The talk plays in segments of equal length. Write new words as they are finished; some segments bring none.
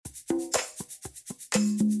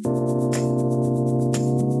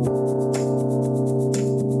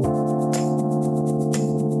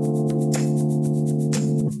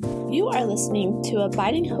listening to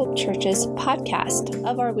Abiding Hope Church's podcast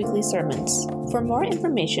of our weekly sermons. For more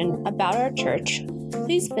information about our church,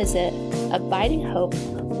 please visit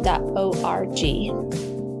abidinghope.org.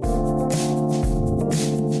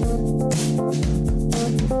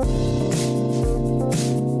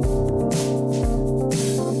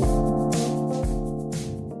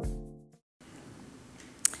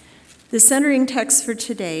 The centering text for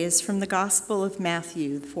today is from the Gospel of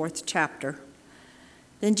Matthew, the 4th chapter.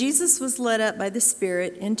 Then Jesus was led up by the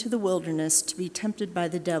Spirit into the wilderness to be tempted by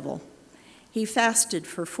the devil. He fasted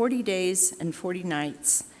for 40 days and 40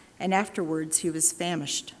 nights, and afterwards he was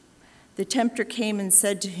famished. The tempter came and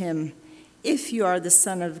said to him, "If you are the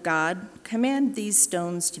Son of God, command these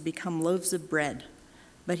stones to become loaves of bread."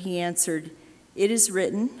 But he answered, "It is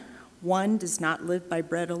written, one does not live by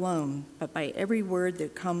bread alone, but by every word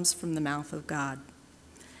that comes from the mouth of God."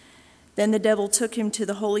 Then the devil took him to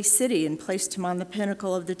the holy city and placed him on the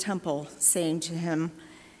pinnacle of the temple, saying to him,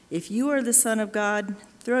 "If you are the Son of God,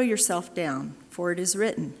 throw yourself down, for it is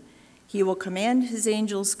written, He will command His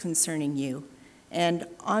angels concerning you, and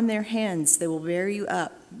on their hands they will bear you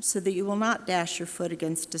up, so that you will not dash your foot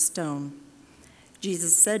against a stone."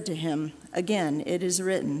 Jesus said to him, "Again, it is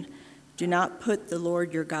written, do not put the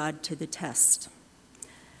Lord your God to the test."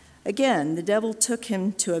 Again, the devil took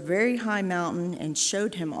him to a very high mountain and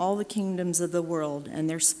showed him all the kingdoms of the world and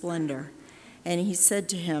their splendor. And he said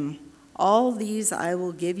to him, "All these I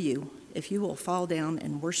will give you, if you will fall down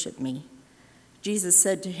and worship me." Jesus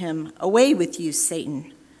said to him, "Away with you,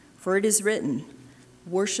 Satan, for it is written,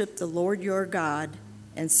 worship the Lord your God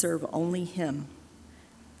and serve only him."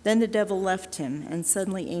 Then the devil left him, and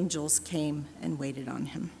suddenly angels came and waited on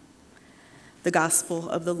him. The Gospel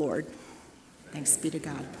of the Lord. Thanks be to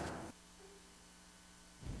God.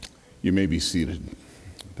 You may be seated.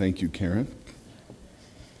 Thank you, Karen.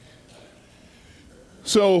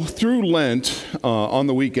 So through Lent, on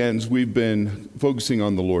the weekends, we've been focusing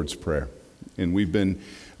on the Lord's Prayer. And we've been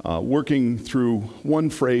working through one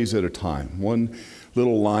phrase at a time, one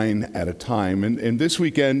little line at a time. And this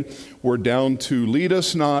weekend, we're down to lead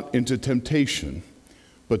us not into temptation,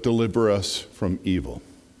 but deliver us from evil.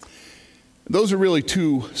 Those are really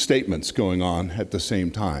two statements going on at the same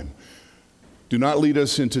time. Do not lead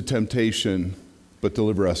us into temptation, but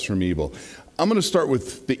deliver us from evil. I'm going to start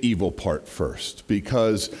with the evil part first,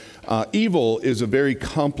 because evil is a very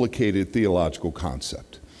complicated theological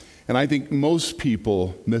concept. And I think most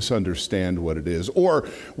people misunderstand what it is, or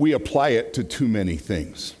we apply it to too many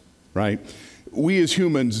things, right? We as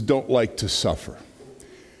humans don't like to suffer.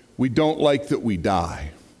 We don't like that we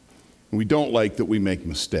die. And we don't like that we make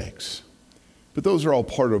mistakes. But those are all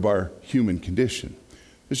part of our human condition.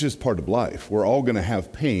 It's just part of life. We're all going to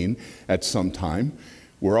have pain at some time.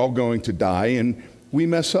 We're all going to die, and we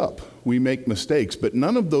mess up. We make mistakes. But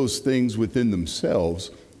none of those things within themselves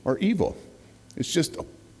are evil. It's just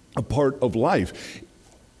a part of life.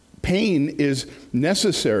 Pain is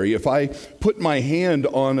necessary. If I put my hand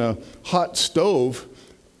on a hot stove,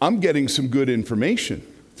 I'm getting some good information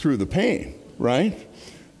through the pain, right?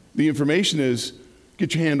 The information is,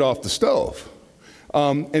 get your hand off the stove.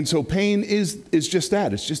 And so pain is just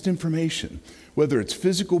that. It's just information. Whether it's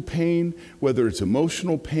physical pain, whether it's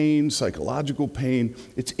emotional pain, psychological pain,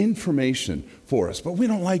 it's information for us. But we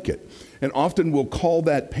don't like it. And often we'll call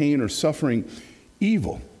that pain or suffering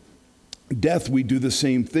evil. Death, we do the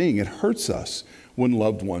same thing. It hurts us when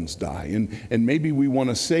loved ones die. And maybe we want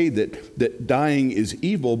to say that dying is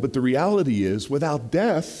evil, but the reality is without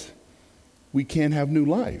death, we can't have new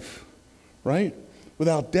life, right?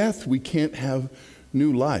 Without death, we can't have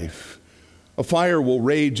new life. A fire will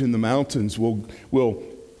rage in the mountains, will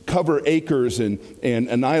cover acres and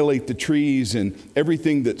annihilate the trees and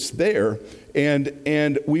everything that's there.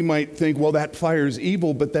 And we might think, well, that fire is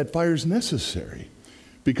evil, but that fire is necessary.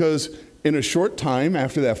 Because in a short time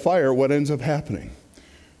after that fire, what ends up happening?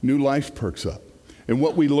 New life perks up. And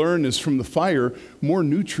what we learn is from the fire, more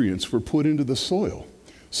nutrients were put into the soil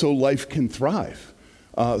so life can thrive.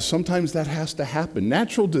 Sometimes that has to happen.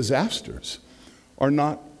 Natural disasters are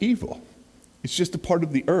not evil. It's just a part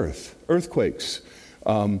of the earth. Earthquakes,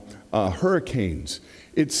 hurricanes.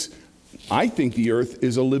 I think the earth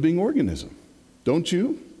is a living organism. Don't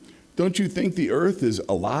you? Don't you think the earth is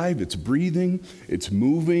alive? It's breathing. It's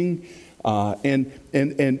moving.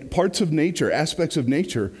 And parts of nature, aspects of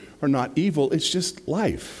nature are not evil. It's just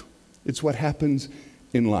life. It's what happens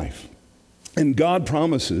in life. And God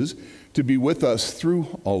promises to be with us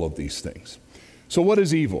through all of these things. So what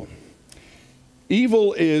is evil?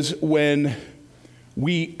 Evil is when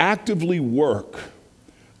we actively work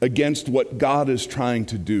against what God is trying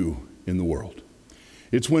to do in the world.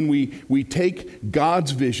 It's when we take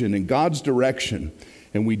God's vision and God's direction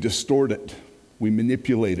and we distort it, we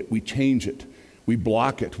manipulate it, we change it, we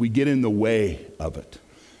block it, we get in the way of it.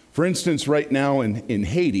 For instance, right now in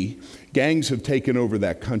Haiti, gangs have taken over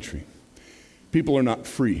that country. People are not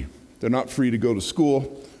free. They're not free to go to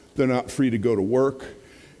school. They're not free to go to work.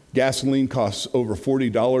 Gasoline costs over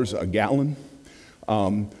 $40 a gallon.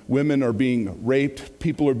 Women are being raped.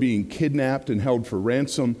 People are being kidnapped and held for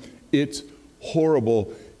ransom. It's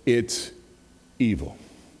horrible. It's evil.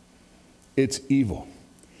 It's evil.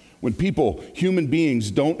 When people, human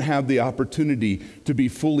beings, don't have the opportunity to be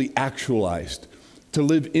fully actualized, to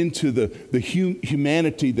live into the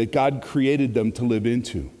humanity that God created them to live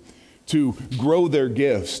into, to grow their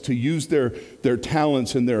gifts, to use their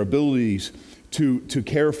talents and their abilities to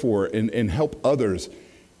care for and help others,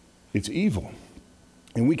 it's evil.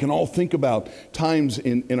 And we can all think about times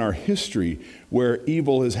in our history where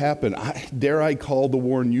evil has happened. Dare I call the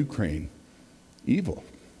war in Ukraine evil,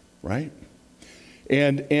 right?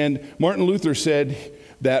 And Martin Luther said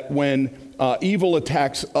that when evil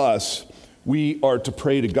attacks us, we are to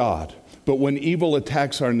pray to God. But when evil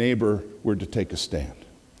attacks our neighbor, we're to take a stand.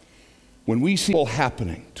 When we see evil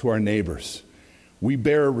happening to our neighbors, we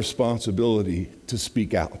bear a responsibility to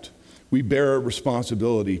speak out. We bear a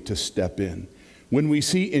responsibility to step in. When we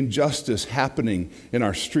see injustice happening in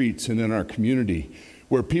our streets and in our community,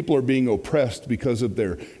 where people are being oppressed because of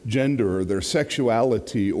their gender or their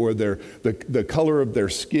sexuality or the color of their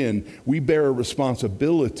skin, we bear a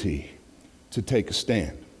responsibility to take a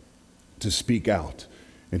stand, to speak out,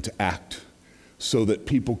 and to act so that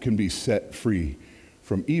people can be set free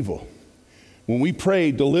from evil. When we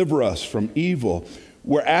pray, deliver us from evil,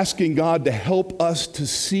 we're asking God to help us to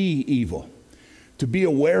see evil, to be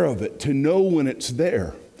aware of it, to know when it's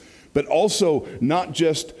there, but also not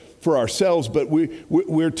just for ourselves, but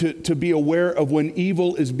we're to be aware of when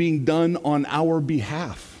evil is being done on our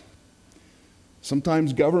behalf.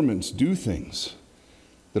 Sometimes governments do things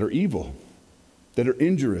that are evil, that are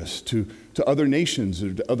injurious to other nations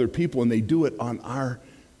or to other people, and they do it on our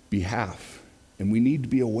behalf. And we need to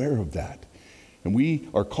be aware of that. And we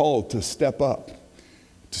are called to step up,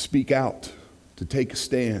 to speak out, to take a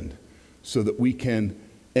stand so that we can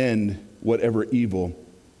end whatever evil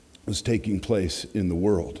is taking place in the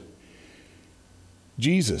world.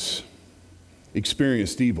 Jesus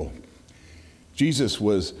experienced evil.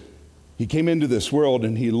 He came into this world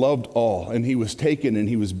and he loved all, and he was taken and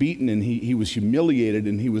he was beaten and he was humiliated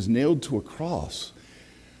and he was nailed to a cross.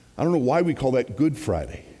 I don't know why we call that Good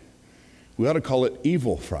Friday. We ought to call it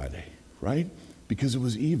Evil Friday, right? Because it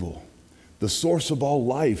was evil. The source of all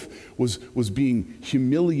life was being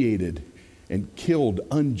humiliated and killed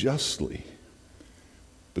unjustly.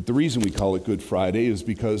 But the reason we call it Good Friday is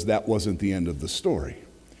because that wasn't the end of the story.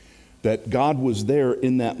 That God was there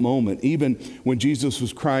in that moment, even when Jesus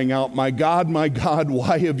was crying out, my God,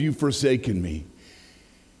 why have you forsaken me?"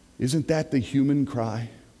 Isn't that the human cry?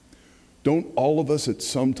 Don't all of us at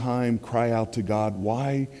some time cry out to God,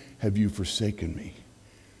 "Why have you forsaken me?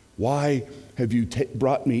 Why have you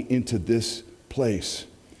brought me into this place?"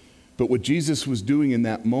 But what Jesus was doing in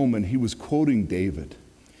that moment, he was quoting David.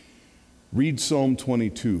 Read Psalm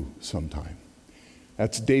 22 sometime.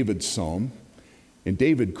 That's David's psalm. And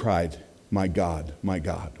David cried, my God,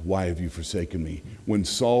 why have you forsaken me?" when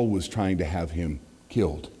Saul was trying to have him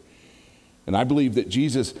killed. And I believe that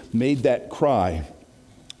Jesus made that cry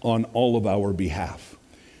on all of our behalf.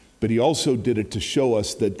 But he also did it to show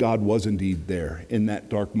us that God was indeed there in that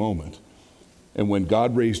dark moment. And when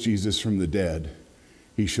God raised Jesus from the dead,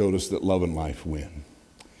 he showed us that love and life win.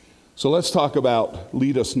 So let's talk about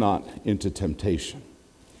lead us not into temptation.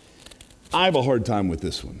 I have a hard time with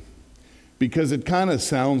this one because it kind of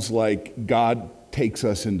sounds like God takes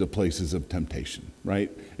us into places of temptation, right?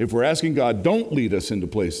 If we're asking God, don't lead us into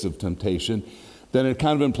places of temptation, then it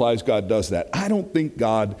kind of implies God does that. I don't think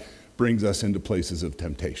God brings us into places of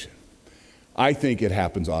temptation. I think it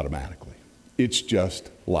happens automatically. It's just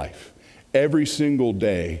life. Every single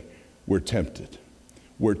day we're tempted,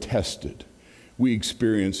 we're tested, we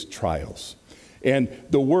experience trials. And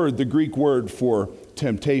the Greek word for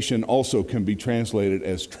temptation also can be translated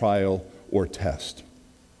as trial or test.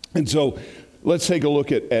 And so let's take a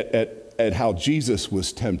look at how Jesus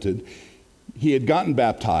was tempted. He had gotten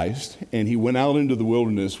baptized and he went out into the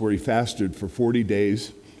wilderness where he fasted for 40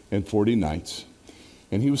 days and 40 nights,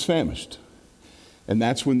 and he was famished. And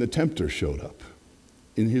that's when the tempter showed up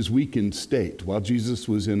in his weakened state, while Jesus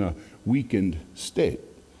was in a weakened state.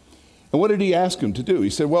 And what did he ask him to do? He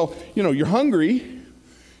said, well, you're hungry,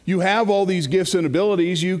 You have all these gifts and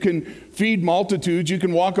abilities. You can feed multitudes. You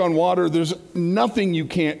can walk on water. There's nothing you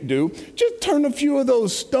can't do. Just turn a few of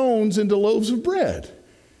those stones into loaves of bread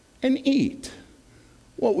and eat.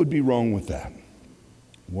 What would be wrong with that?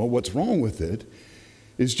 Well, what's wrong with it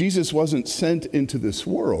is Jesus wasn't sent into this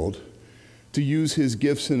world to use his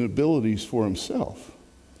gifts and abilities for himself.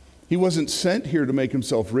 He wasn't sent here to make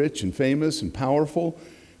himself rich and famous and powerful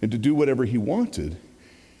and to do whatever he wanted.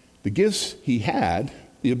 The gifts he had,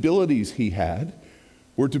 the abilities he had,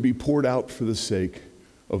 were to be poured out for the sake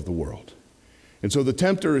of the world. And so the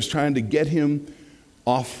tempter is trying to get him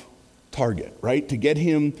off target, right? To get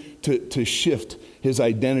him to shift his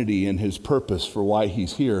identity and his purpose for why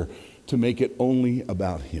he's here, to make it only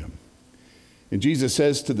about him. And Jesus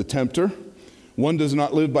says to the tempter, "One does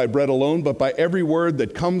not live by bread alone, but by every word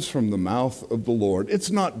that comes from the mouth of the Lord."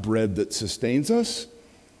 It's not bread that sustains us.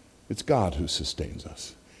 It's God who sustains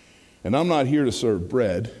us. And I'm not here to serve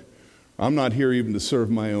bread. I'm not here even to serve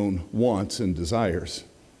my own wants and desires.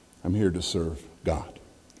 I'm here to serve God.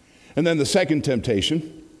 And then the second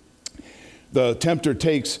temptation, the tempter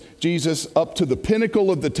takes Jesus up to the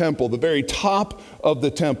pinnacle of the temple, the very top of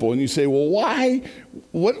the temple. And you say, well, why?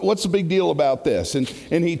 What's the big deal about this? And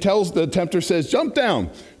he tells, the tempter says, jump down.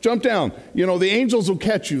 You know, the angels will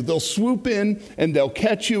catch you. They'll swoop in and they'll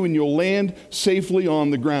catch you and you'll land safely on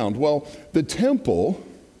the ground. Well, the temple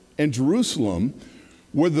and Jerusalem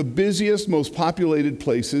were the busiest, most populated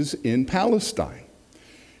places in Palestine.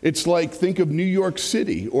 It's like, think of New York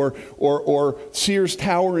City or Sears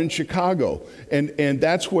Tower in Chicago. And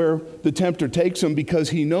that's where the tempter takes him, because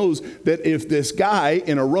he knows that if this guy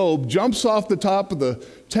in a robe jumps off the top of the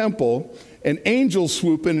temple and angels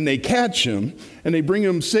swoop in and they catch him and they bring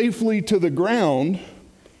him safely to the ground,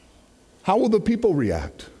 how will the people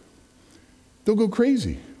react? They'll go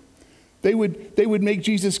crazy. They would make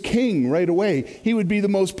Jesus king right away. He would be the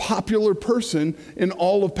most popular person in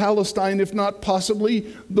all of Palestine, if not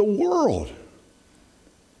possibly the world.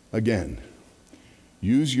 Again,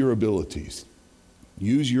 use your abilities.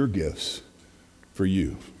 Use your gifts for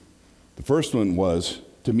you. The first one was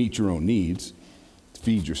to meet your own needs, to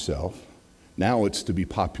feed yourself. Now it's to be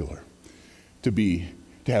popular, to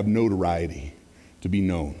have notoriety, to be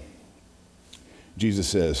known. Jesus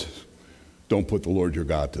says, don't put the Lord your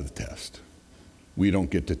God to the test. We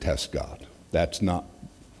don't get to test God. That's not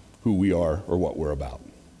who we are or what we're about.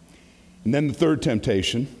 And then the third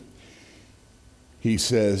temptation,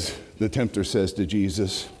 the tempter says to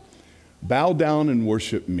Jesus, bow down and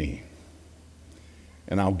worship me,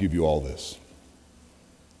 and I'll give you all this.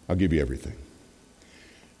 I'll give you everything.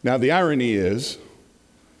 Now the irony is,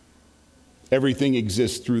 everything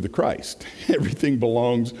exists through the Christ. Everything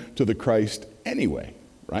belongs to the Christ anyway,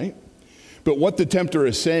 right? But what the tempter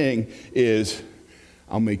is saying is,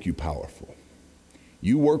 I'll make you powerful.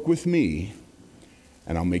 You work with me,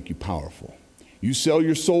 and I'll make you powerful. You sell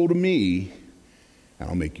your soul to me, and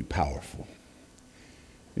I'll make you powerful.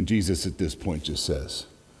 And Jesus at this point just says,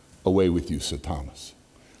 away with you, Satanas.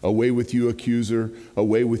 Away with you, accuser.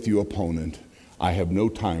 Away with you, opponent. I have no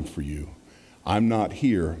time for you. I'm not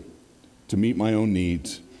here to meet my own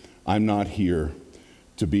needs. I'm not here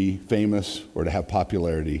to be famous or to have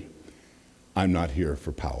popularity. I'm not here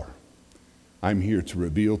for power. I'm here to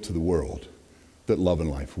reveal to the world that love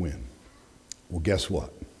and life win. Well, guess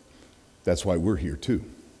what? That's why we're here too.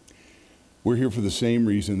 We're here for the same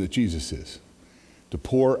reason that Jesus is, to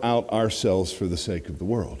pour out ourselves for the sake of the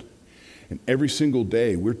world. And every single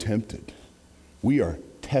day we're tempted. We are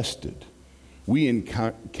tested. We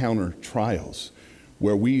encounter trials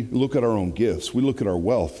where we look at our own gifts, we look at our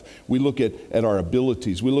wealth, we look at our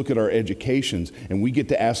abilities, we look at our educations, and we get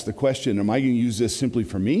to ask the question, am I going to use this simply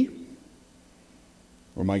for me?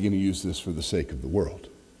 Or am I going to use this for the sake of the world?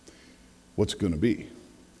 What's it going to be?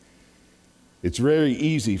 It's very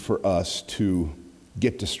easy for us to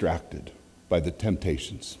get distracted by the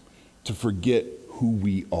temptations, to forget who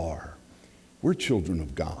we are. We're children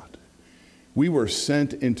of God. We were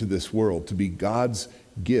sent into this world to be God's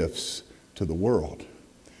gifts to the world,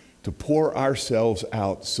 to pour ourselves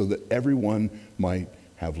out so that everyone might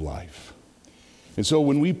have life. And so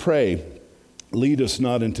when we pray, lead us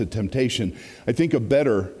not into temptation, I think a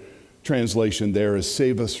better translation there is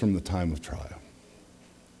save us from the time of trial.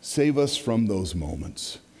 Save us from those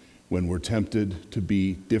moments when we're tempted to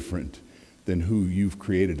be different than who you've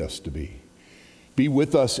created us to be. Be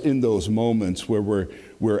with us in those moments where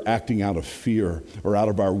we're acting out of fear or out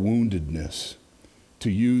of our woundedness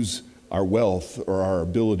to use our wealth or our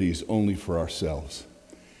abilities only for ourselves.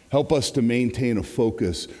 Help us to maintain a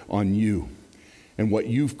focus on you and what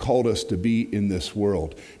you've called us to be in this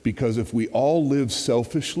world. Because if we all live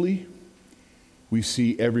selfishly, we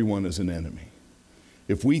see everyone as an enemy.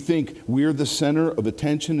 If we think we're the center of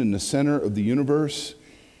attention and the center of the universe,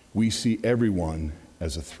 we see everyone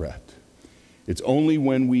as a threat. It's only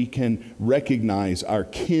when we can recognize our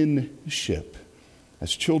kinship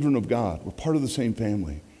as children of God, we're part of the same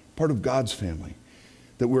family, part of God's family,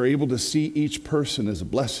 that we're able to see each person as a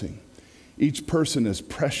blessing, each person as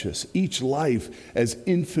precious, each life as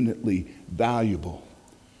infinitely valuable,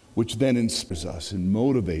 which then inspires us and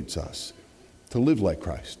motivates us to live like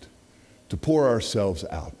Christ, to pour ourselves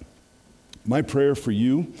out. My prayer for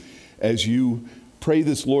you as you pray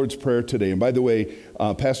this Lord's Prayer today, and by the way,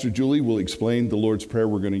 Pastor Julie will explain the Lord's Prayer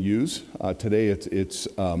we're going to use. Today it's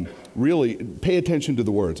really, pay attention to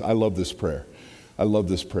the words. I love this prayer. I love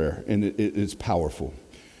this prayer, and it's powerful.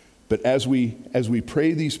 But as we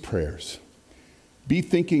pray these prayers, be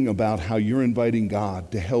thinking about how you're inviting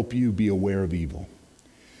God to help you be aware of evil,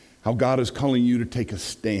 how God is calling you to take a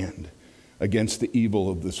stand against the evil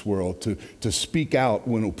of this world, to speak out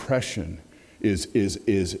when oppression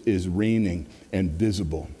is reigning and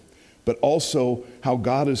visible, but also how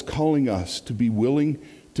God is calling us to be willing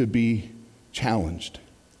to be challenged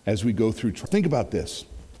as we go through. Think about this.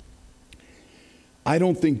 I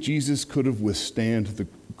don't think Jesus could have withstood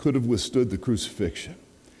the crucifixion,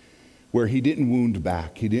 where he didn't wound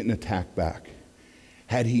back, he didn't attack back,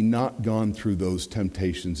 had he not gone through those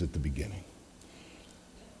temptations at the beginning.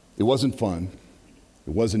 It wasn't fun,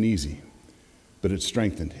 it wasn't easy, but it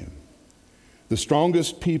strengthened him. The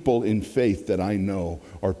strongest people in faith that I know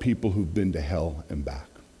are people who've been to hell and back.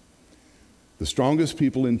 The strongest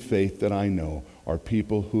people in faith that I know are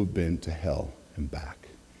people who have been to hell and back.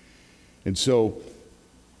 And so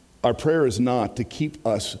our prayer is not to keep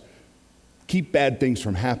bad things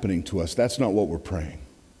from happening to us. That's not what we're praying.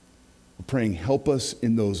 We're praying, help us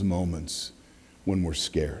in those moments when we're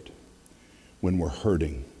scared, when we're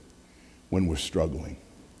hurting, when we're struggling.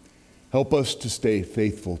 Help us to stay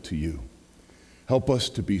faithful to you. Help us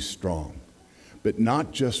to be strong, but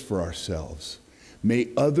not just for ourselves. May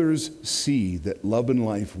others see that love and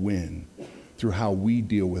life win through how we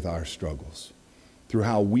deal with our struggles, through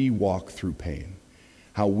how we walk through pain,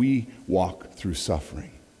 how we walk through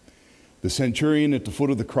suffering. The centurion at the foot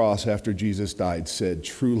of the cross after Jesus died said,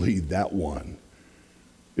 truly that one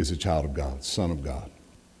is a child of God, son of God.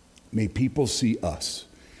 May people see us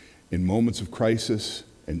in moments of crisis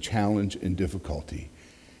and challenge and difficulty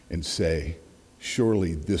and say,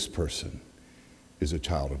 surely this person is a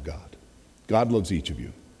child of God. God loves each of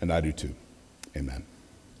you, and I do too. Amen.